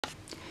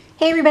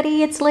Hey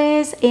everybody, it's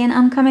Liz and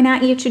I'm coming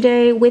at you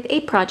today with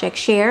a project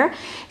share.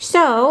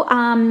 So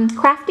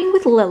Crafting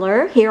with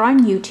Lilller here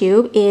on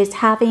YouTube is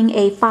having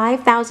a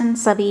 5,000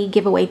 subby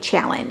giveaway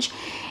challenge.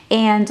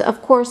 And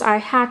of course I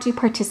had to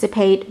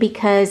participate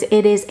because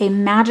it is a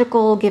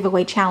magical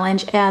giveaway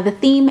challenge. The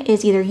theme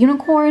is either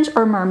unicorns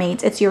or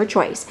mermaids, it's your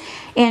choice.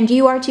 And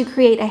you are to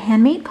create a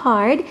handmade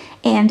card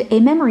and a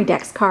memory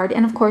dex card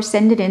and of course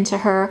send it in to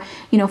her,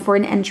 for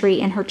an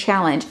entry in her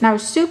challenge. And I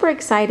was super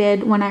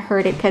excited when I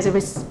heard it because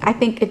I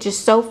think it's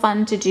just so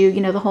fun to do,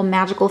 the whole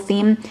magical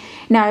theme.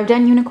 Now I've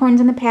done unicorns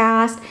in the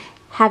past,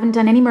 haven't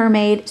done any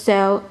mermaid,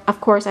 so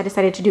of course I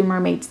decided to do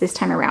mermaids this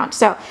time around.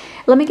 So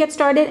let me get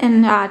started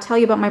and tell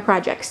you about my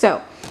project.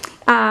 So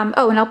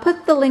oh, and I'll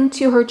put the link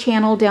to her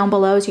channel down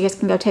below so you guys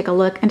can go take a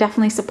look and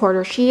definitely support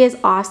her. She is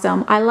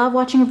awesome. I love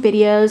watching her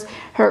videos,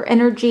 her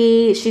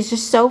energy. She's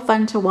just so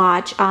fun to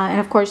watch, and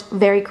of course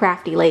very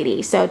crafty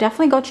lady, so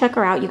definitely go check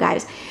her out, you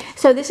guys.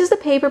 So this is the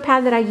paper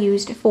pad that I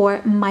used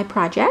for my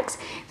projects.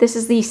 This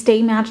is the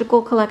Stay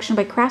Magical collection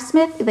by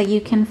Craftsmith that you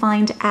can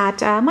find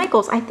at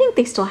Michael's. I think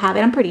they still have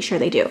it. I'm pretty sure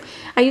they do.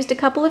 I used a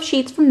couple of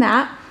sheets from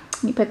that.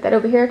 Let me put that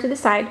over here to the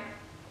side.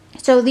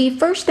 So the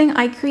first thing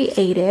I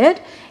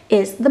created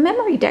is the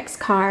memory dex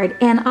card,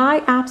 and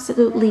I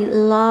absolutely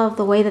love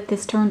the way that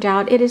this turned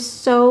out. It is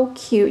so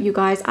cute, you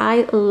guys.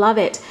 I love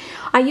it.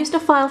 I used a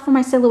file for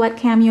my silhouette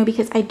cameo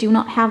because I do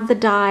not have the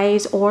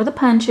dies or the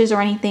punches or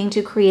anything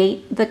to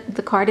create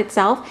the card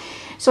itself.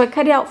 So I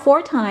cut it out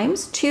 4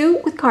 times,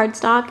 2 with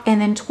cardstock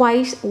and then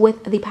twice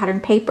with the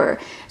pattern paper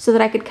so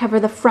that I could cover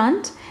the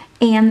front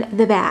and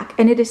the back.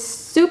 And it is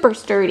super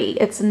sturdy.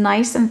 It's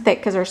nice and thick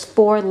because there's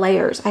 4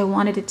 layers. I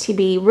wanted it to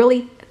be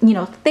really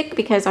thick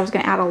because I was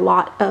going to add a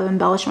lot of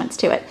embellishments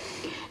to it.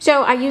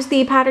 So I used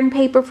the pattern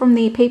paper from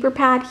the paper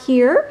pad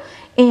here,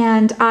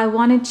 and I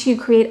wanted to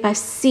create a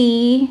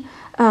sea,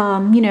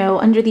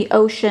 under the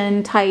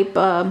ocean type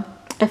of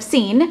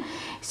scene.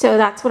 So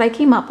that's what I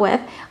came up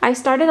with. I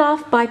started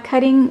off by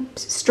cutting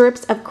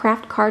strips of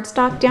craft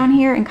cardstock down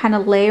here and kind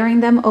of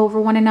layering them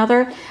over one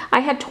another. I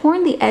had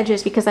torn the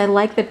edges because I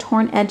like the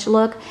torn edge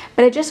look,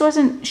 but it just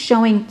wasn't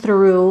showing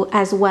through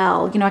as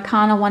well. I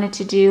kind of wanted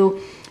to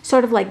do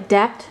sort of like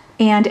depth,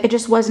 and it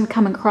just wasn't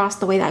coming across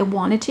the way that I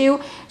wanted to.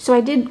 So I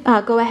did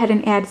go ahead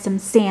and add some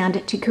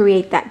sand to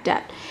create that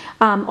depth.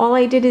 All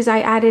I did is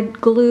I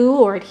added glue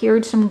or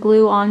adhered some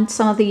glue on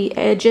some of the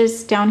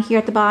edges down here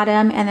at the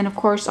bottom, and then of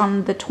course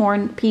on the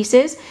torn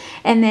pieces,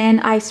 and then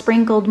I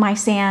sprinkled my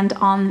sand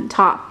on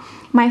top.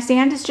 My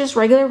sand is just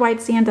regular white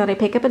sand that I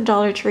pick up at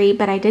Dollar Tree,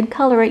 but I did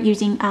color it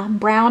using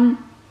brown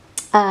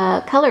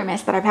color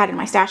mist that I've had in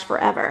my stash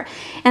forever.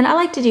 And I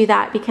like to do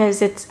that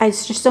because it's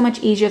just so much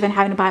easier than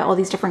having to buy all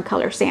these different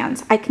color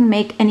sands. I can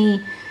make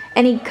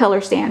any color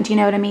sand, you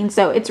know what I mean?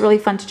 So it's really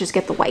fun to just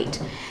get the white.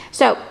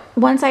 So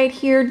once I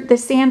adhered the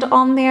sand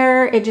on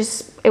there, it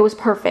was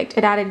perfect.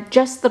 It added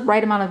just the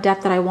right amount of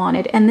depth that I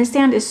wanted. And this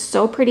sand is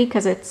so pretty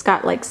because it's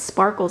got like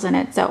sparkles in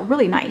it, so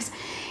really nice.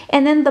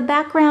 And then the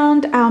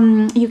background,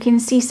 you can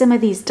see some of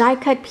these die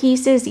cut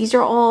pieces. These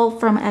are all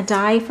from a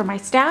die from my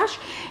stash.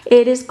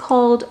 It is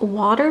called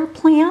water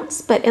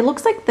plants, but it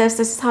looks like this.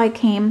 This is how I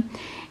came.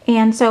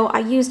 And so I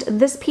used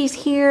this piece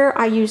here.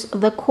 I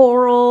used the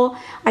coral.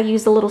 I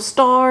used the little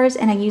stars,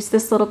 and I used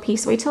this little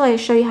piece. Wait till I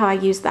show you how I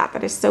used that.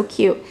 That is so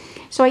cute.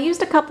 So I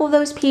used a couple of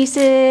those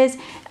pieces.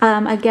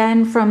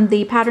 Again, from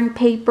the pattern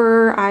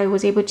paper, I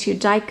was able to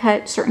die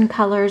cut certain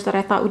colors that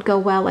I thought would go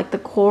well, like the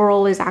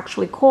coral is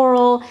actually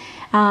coral.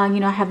 I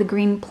have the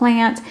green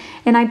plant,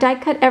 and I die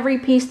cut every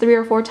piece 3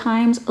 or 4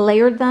 times,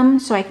 layered them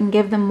so I can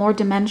give them more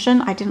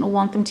dimension. I didn't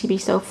want them to be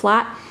so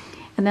flat.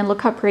 And then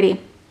look how pretty.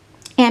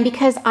 And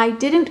because I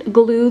didn't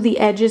glue the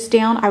edges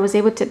down, I was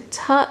able to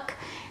tuck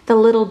the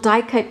little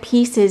die cut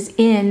pieces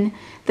in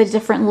the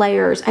different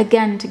layers,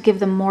 again, to give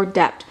them more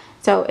depth.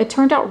 So it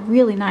turned out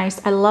really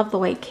nice. I love the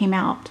way it came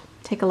out.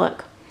 Take a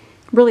look.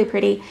 Really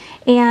pretty.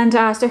 And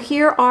so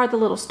here are the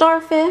little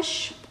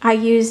starfish. I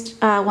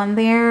used one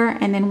there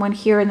and then one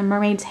here in the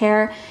mermaid's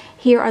hair.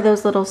 Here are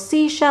those little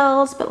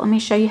seashells, but let me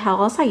show you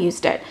how else I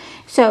used it.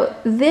 So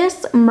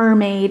this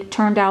mermaid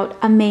turned out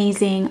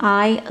amazing.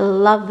 I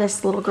love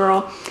this little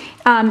girl.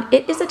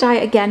 It is a die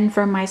again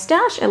from my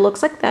stash. It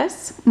looks like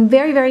this.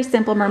 Very, very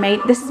simple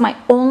mermaid. This is my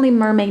only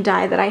mermaid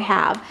die that I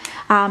have.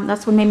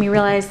 That's what made me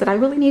realize that I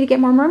really need to get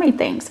more mermaid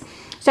things.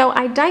 So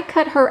I die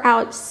cut her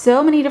out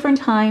so many different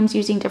times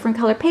using different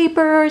color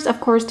papers,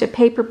 of course, to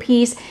paper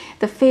piece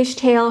the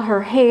fishtail,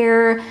 her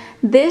hair.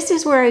 This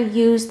is where I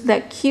used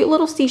that cute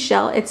little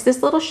seashell. It's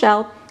this little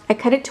shell. I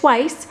cut it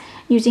twice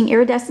using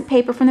iridescent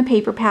paper from the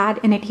paper pad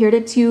and adhered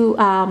it to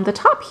the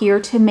top here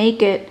to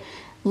make it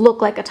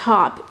look like a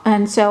top.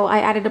 And so I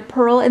added a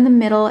pearl in the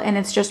middle, and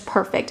it's just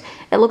perfect.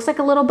 It looks like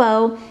a little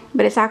bow,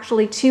 but it's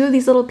actually 2 of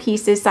these little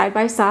pieces side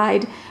by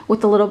side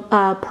with the little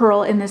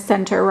pearl in the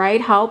center,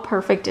 right? How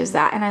perfect is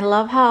that? And I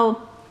love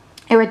how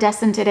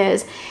iridescent it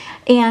is.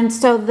 And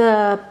so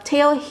the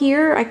tail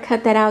here, I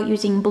cut that out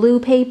using blue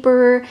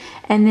paper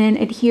and then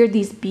adhered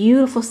these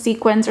beautiful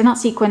sequins, or not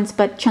sequins,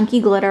 but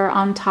chunky glitter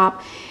on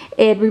top.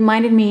 It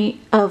reminded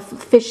me of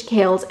fish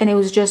scales, and it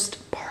was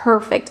just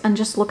perfect. And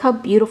just look how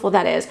beautiful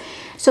that is.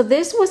 So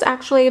this was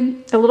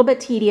actually a little bit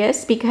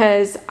tedious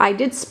because I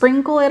did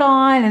sprinkle it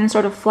on and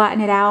sort of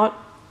flatten it out,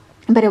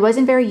 but it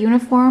wasn't very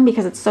uniform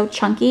because it's so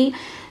chunky.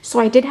 So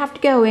I did have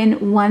to go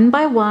in one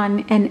by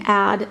one and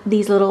add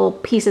these little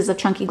pieces of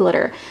chunky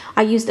glitter.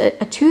 I used a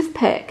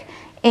toothpick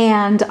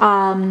and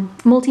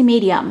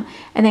multi-medium,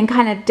 and then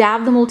kind of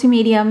dabbed the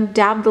multi-medium,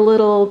 dabbed the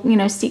little, you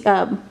know,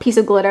 piece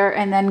of glitter,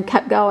 and then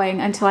kept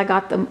going until I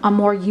got a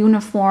more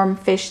uniform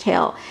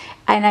fishtail.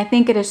 And I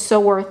think it is so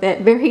worth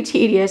it. Very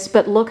tedious,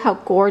 but look how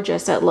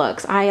gorgeous it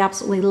looks. I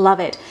absolutely love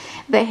it.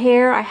 The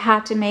hair, I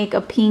had to make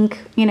a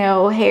pink, you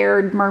know,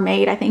 haired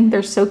mermaid. I think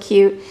they're so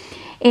cute.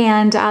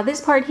 And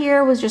this part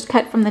here was just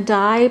cut from the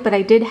die, but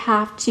I did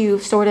have to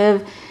sort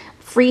of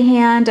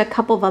freehand a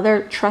couple of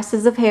other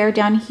tresses of hair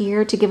down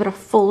here to give it a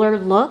fuller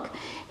look.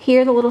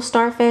 Here, the little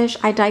starfish,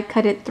 I die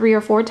cut it 3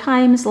 or 4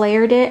 times,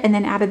 layered it, and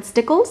then added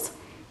stickles.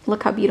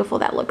 Look how beautiful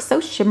that looks. So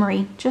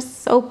shimmery,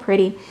 just so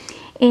pretty.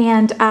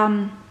 And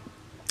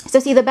so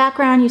see the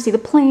background, you see the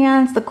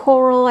plants, the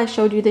coral, I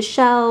showed you the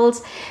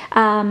shells.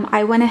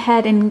 I went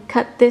ahead and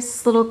cut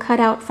this little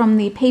cutout from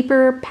the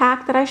paper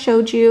pack that I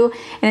showed you,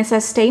 and it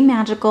says stay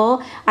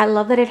magical. I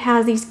love that it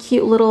has these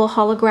cute little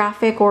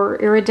holographic or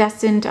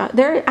iridescent,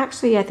 they're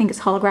actually, I think it's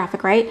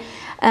holographic, right?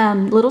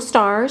 Little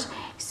stars.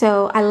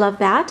 So I love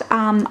that.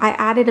 I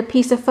added a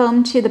piece of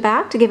foam to the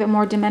back to give it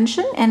more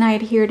dimension, and I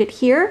adhered it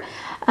here.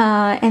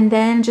 And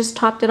then just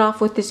topped it off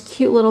with this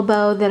cute little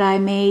bow that I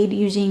made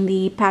using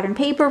the pattern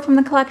paper from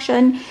the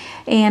collection.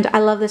 And I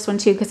love this one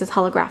too because it's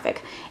holographic.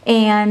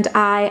 And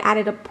I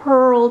added a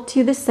pearl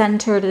to the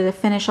center to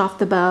finish off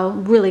the bow.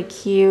 Really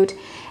cute.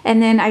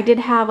 And then I did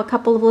have a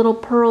couple of little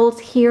pearls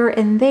here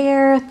and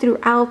there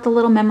throughout the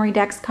little memory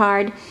decks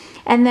card.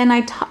 And then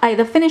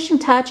the finishing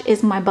touch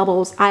is my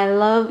bubbles. I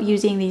love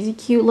using these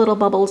cute little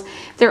bubbles.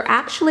 They're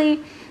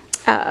actually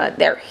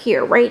they're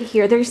here, right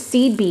here. They're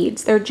seed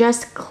beads. They're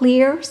just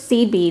clear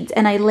seed beads,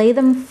 and I lay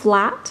them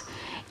flat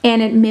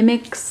and it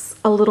mimics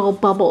a little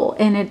bubble,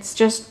 and it's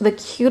just the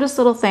cutest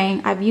little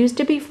thing. I've used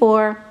it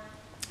before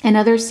in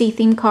other sea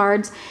theme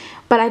cards,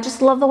 but I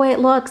just love the way it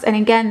looks. And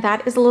again,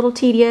 that is a little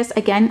tedious.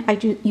 Again, I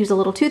do use a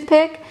little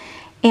toothpick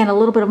and a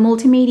little bit of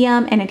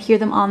multi-medium and adhere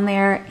them on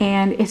there,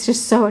 and it's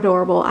just so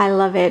adorable. I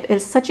love it.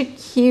 It's such a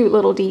cute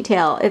little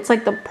detail. It's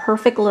like the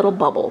perfect little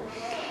bubble.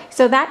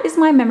 So that is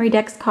my memory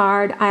decks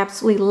card. I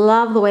absolutely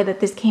love the way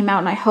that this came out,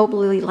 and I hope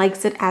Lily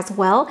likes it as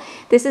well.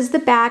 This is the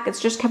back. It's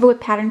just covered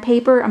with pattern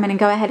paper. I'm going to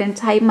go ahead and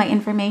type my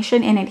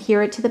information and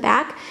adhere it to the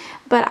back,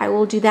 but I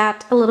will do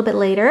that a little bit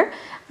later.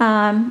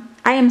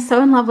 I am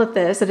so in love with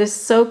this. It is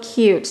so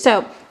cute.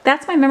 So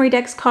that's my memory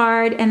decks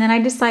card, and then I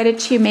decided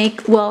to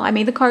make, well, I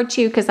made the card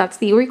too because that's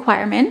the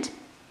requirement.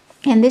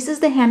 And this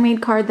is the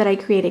handmade card that I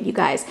created, you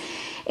guys.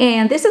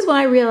 And this is when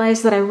I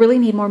realized that I really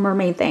need more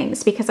mermaid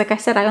things because, like I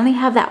said, I only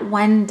have that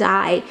one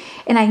die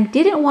and I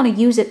didn't want to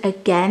use it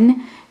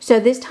again. So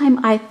this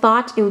time I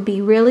thought it would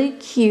be really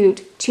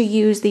cute to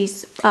use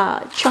these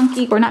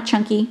chunky, or not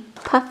chunky,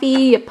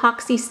 puffy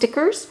epoxy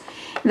stickers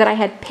that I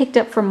had picked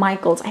up from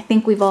Michael's. I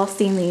think we've all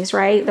seen these,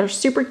 right? They're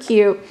super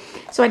cute.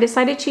 So I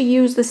decided to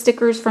use the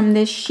stickers from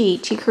this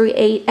sheet to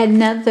create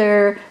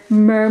another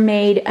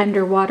mermaid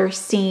underwater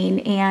scene,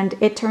 and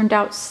it turned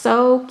out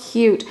so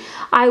cute.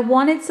 I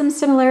wanted some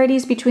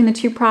similarities between the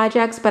two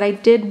projects, but I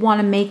did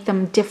want to make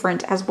them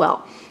different as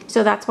well.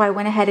 So that's why I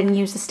went ahead and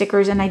used the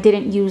stickers, and I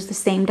didn't use the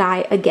same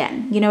die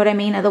again. You know what I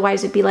mean?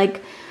 Otherwise it'd be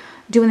like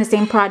doing the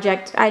same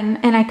project,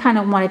 and I kind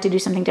of wanted to do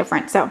something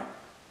different. So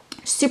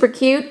super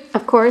cute.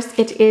 Of course,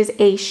 it is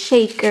a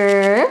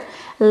shaker.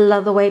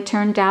 Love the way it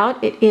turned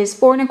out. It is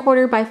 4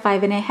 1/4 by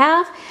 5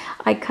 1/2.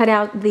 I cut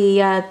out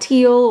the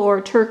teal or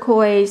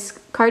turquoise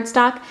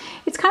cardstock.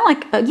 It's kind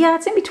of like, yeah,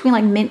 it's in between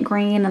like mint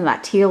green and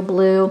that teal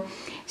blue.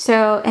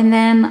 So, and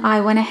then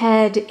I went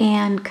ahead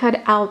and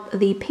cut out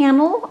the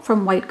panel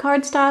from white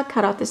cardstock,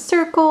 cut out the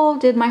circle,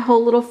 did my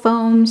whole little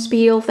foam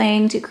spiel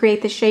thing to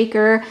create the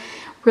shaker.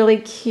 Really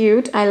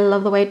cute. I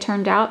love the way it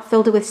turned out.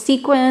 Filled it with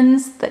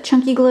sequins, the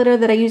chunky glitter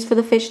that I used for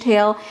the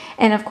fishtail,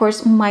 and of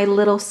course my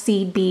little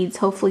seed beads.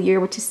 Hopefully you're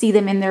able to see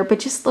them in there, but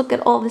just look at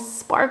all this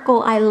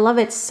sparkle. I love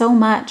it so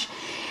much.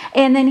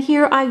 And then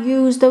here I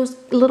used those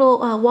little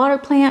water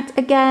plants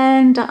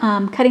again,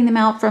 cutting them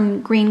out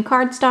from green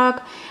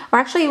cardstock, or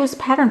actually it was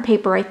pattern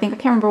paper, I think. I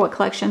can't remember what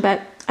collection,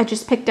 but I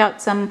just picked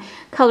out some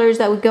colors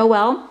that would go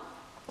well.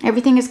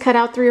 Everything is cut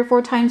out 3 or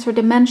 4 times for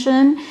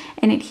dimension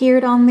and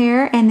adhered on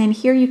there. And then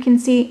here you can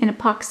see an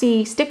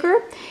epoxy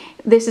sticker.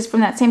 This is from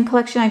that same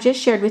collection I just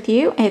shared with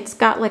you. It's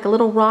got like a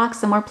little rock,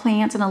 some more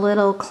plants, and a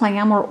little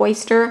clam or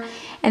oyster.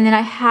 And then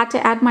I had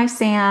to add my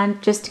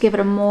sand just to give it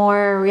a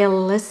more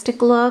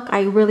realistic look.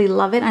 I really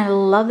love it. I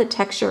love the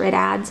texture it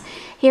adds.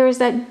 Here is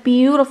that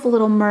beautiful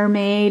little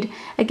mermaid.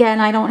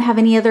 Again, I don't have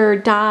any other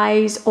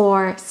dies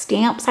or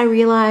stamps, I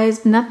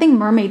realized. Nothing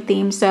mermaid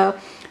themed, so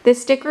The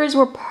stickers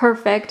were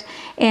perfect,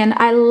 and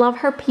I love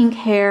her pink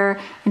hair,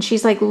 and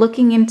she's like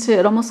looking into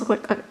it, almost look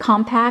like a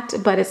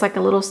compact, but it's like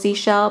a little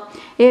seashell.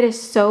 It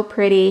is so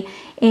pretty.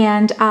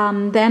 And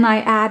then I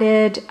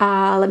added,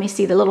 let me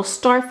see, the little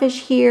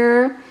starfish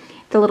here.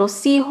 The little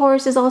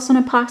seahorse is also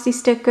an epoxy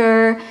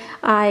sticker.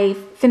 I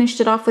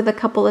finished it off with a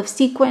couple of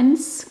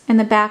sequins in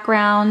the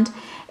background.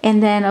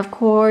 And then, of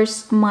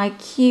course, my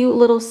cute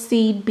little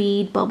seed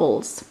bead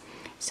bubbles.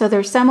 So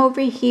there's some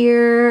over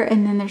here,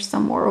 and then there's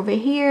some more over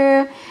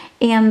here.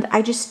 And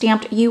I just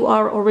stamped "You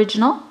Are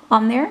Original"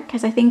 on there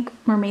because I think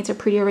mermaids are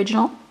pretty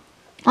original.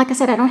 Like I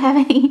said, I don't have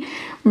any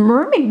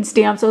mermaid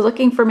stamps. I was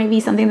looking for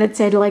maybe something that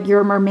said like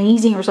 "You're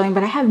mermazing" or something,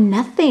 but I have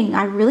nothing.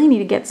 I really need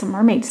to get some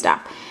mermaid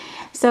stuff.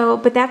 So,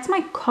 but that's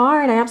my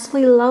card. I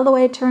absolutely love the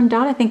way it turned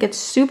out. I think it's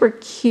super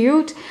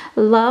cute.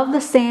 Love the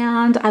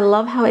sand. I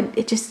love how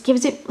it just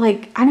gives it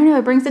like, I don't know,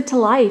 it brings it to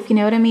life. You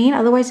know what I mean?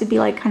 Otherwise it'd be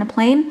like kind of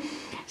plain.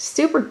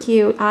 Super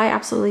cute. I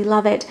absolutely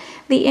love it.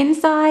 The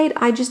inside,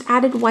 I just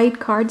added white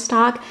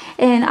cardstock,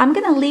 and I'm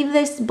going to leave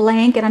this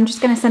blank, and I'm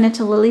just going to send it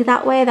to Lily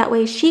that way. That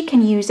way she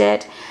can use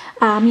it.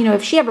 You know,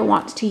 if she ever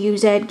wants to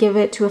use it, give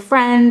it to a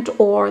friend,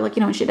 or like, you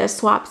know, when she does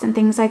swaps and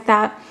things like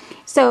that.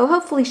 So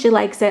hopefully she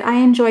likes it. I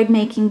enjoyed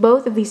making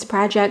both of these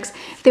projects.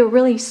 They were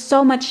really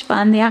so much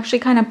fun. They actually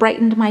kind of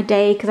brightened my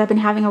day because I've been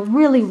having a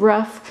really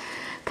rough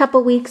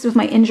couple weeks with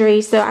my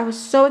injury. So I was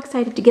so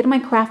excited to get in my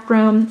craft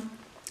room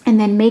and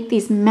then make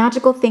these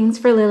magical things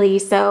for Lily.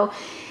 So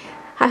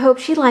I hope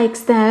she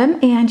likes them.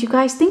 And you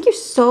guys, thank you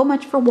so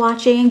much for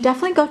watching.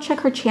 Definitely go check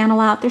her channel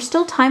out. There's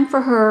still time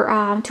for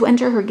her to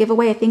enter her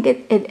giveaway. I think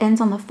it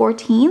ends on the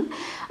 14th.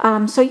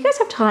 So you guys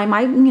have time.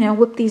 I, you know,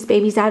 whip these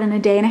babies out in a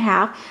day and a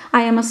half.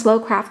 I am a slow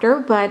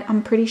crafter, but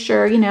I'm pretty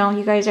sure, you know,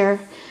 you guys are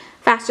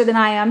faster than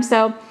I am.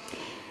 So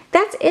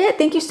that's it.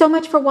 Thank you so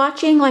much for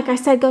watching. Like I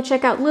said, go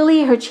check out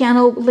Lily. Her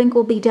channel link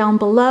will be down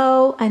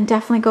below, and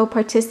definitely go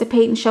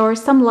participate and show her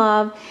some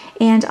love.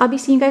 And I'll be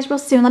seeing you guys real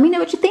soon. Let me know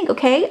what you think,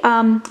 okay?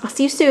 I'll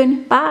see you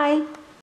soon. Bye.